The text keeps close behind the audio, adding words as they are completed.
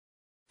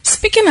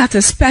Speaking at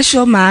a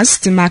special mass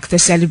to mark the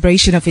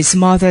celebration of his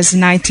mother's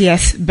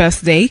 90th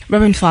birthday,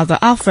 Rev.Father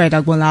Alfred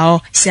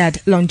Agbonlahor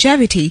said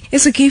longevity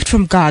is a gift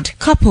from God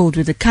coupled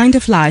with the kind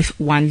of life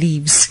one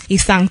lives. He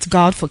thanked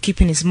God for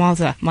keeping his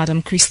mother,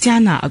 Madam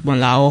Christiana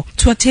Agbonlahor,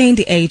 to attain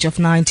the age of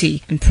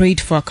 90 and prayed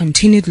for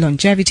continued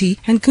longevity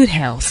and good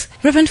health.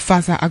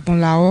 Rev.Father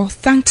Agbonlahor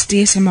thanked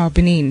the Esama of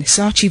Benin,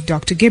 Sir Chief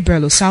Dr.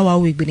 Gabriel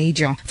Osawaru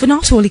Igbinedion, for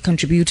not only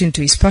contributing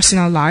to his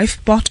personal life,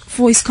 but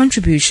for his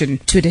contribution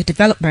to the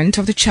development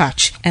of the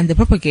Church and the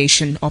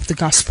propagation of the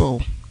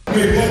Gospel.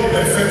 May God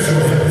perfect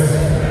your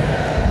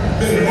health.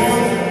 May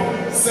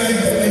God send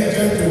his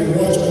angel to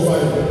watch over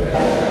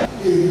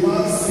you. A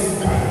man said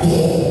by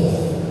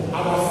God,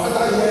 our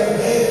Father here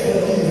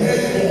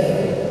heard God.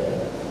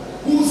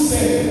 Who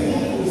said,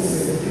 God will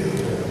say,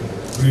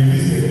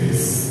 release the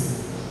peace.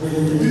 When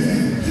you release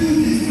it, do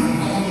it and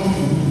allow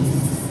you to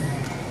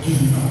do it.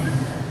 Give it up.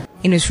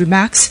 In his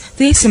remarks,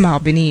 the Esama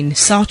of Benin,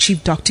 Sir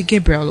Chief Dr.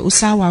 Gabriel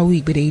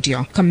Osawaru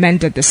Igbinedion,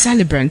 commended the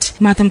celebrant,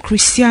 Madam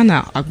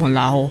Christiana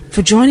Agbonlahor,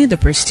 for joining the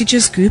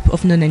prestigious group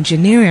of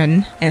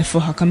non-engineering and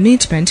for her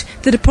commitment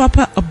to the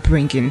proper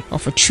upbringing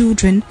of her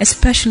children,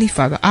 especially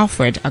Father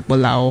Alfred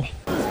Agbonlahor.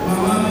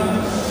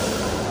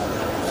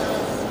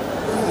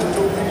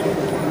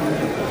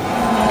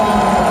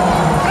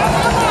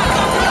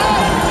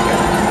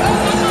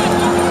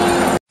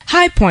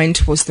 High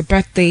point was the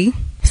birthday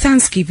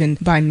Thanksgiving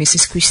by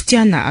Mrs.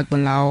 Christiana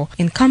Agbonlahor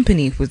in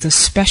company with the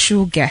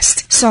special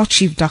guest, Sir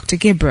Chief Dr.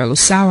 Gabriel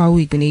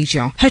Osawaru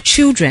Igbinedion, her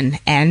children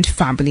and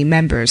family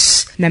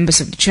members. Members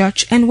of the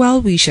church and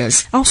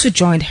well-wishers also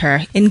joined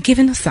her in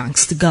giving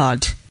thanks to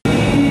God.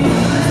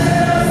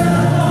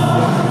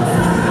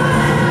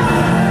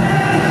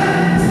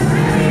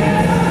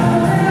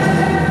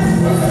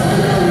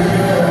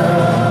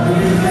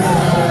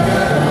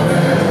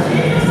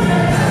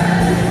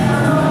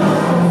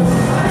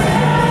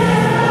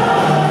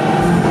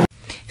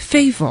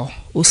 Favour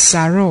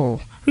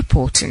Osaro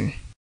reporting.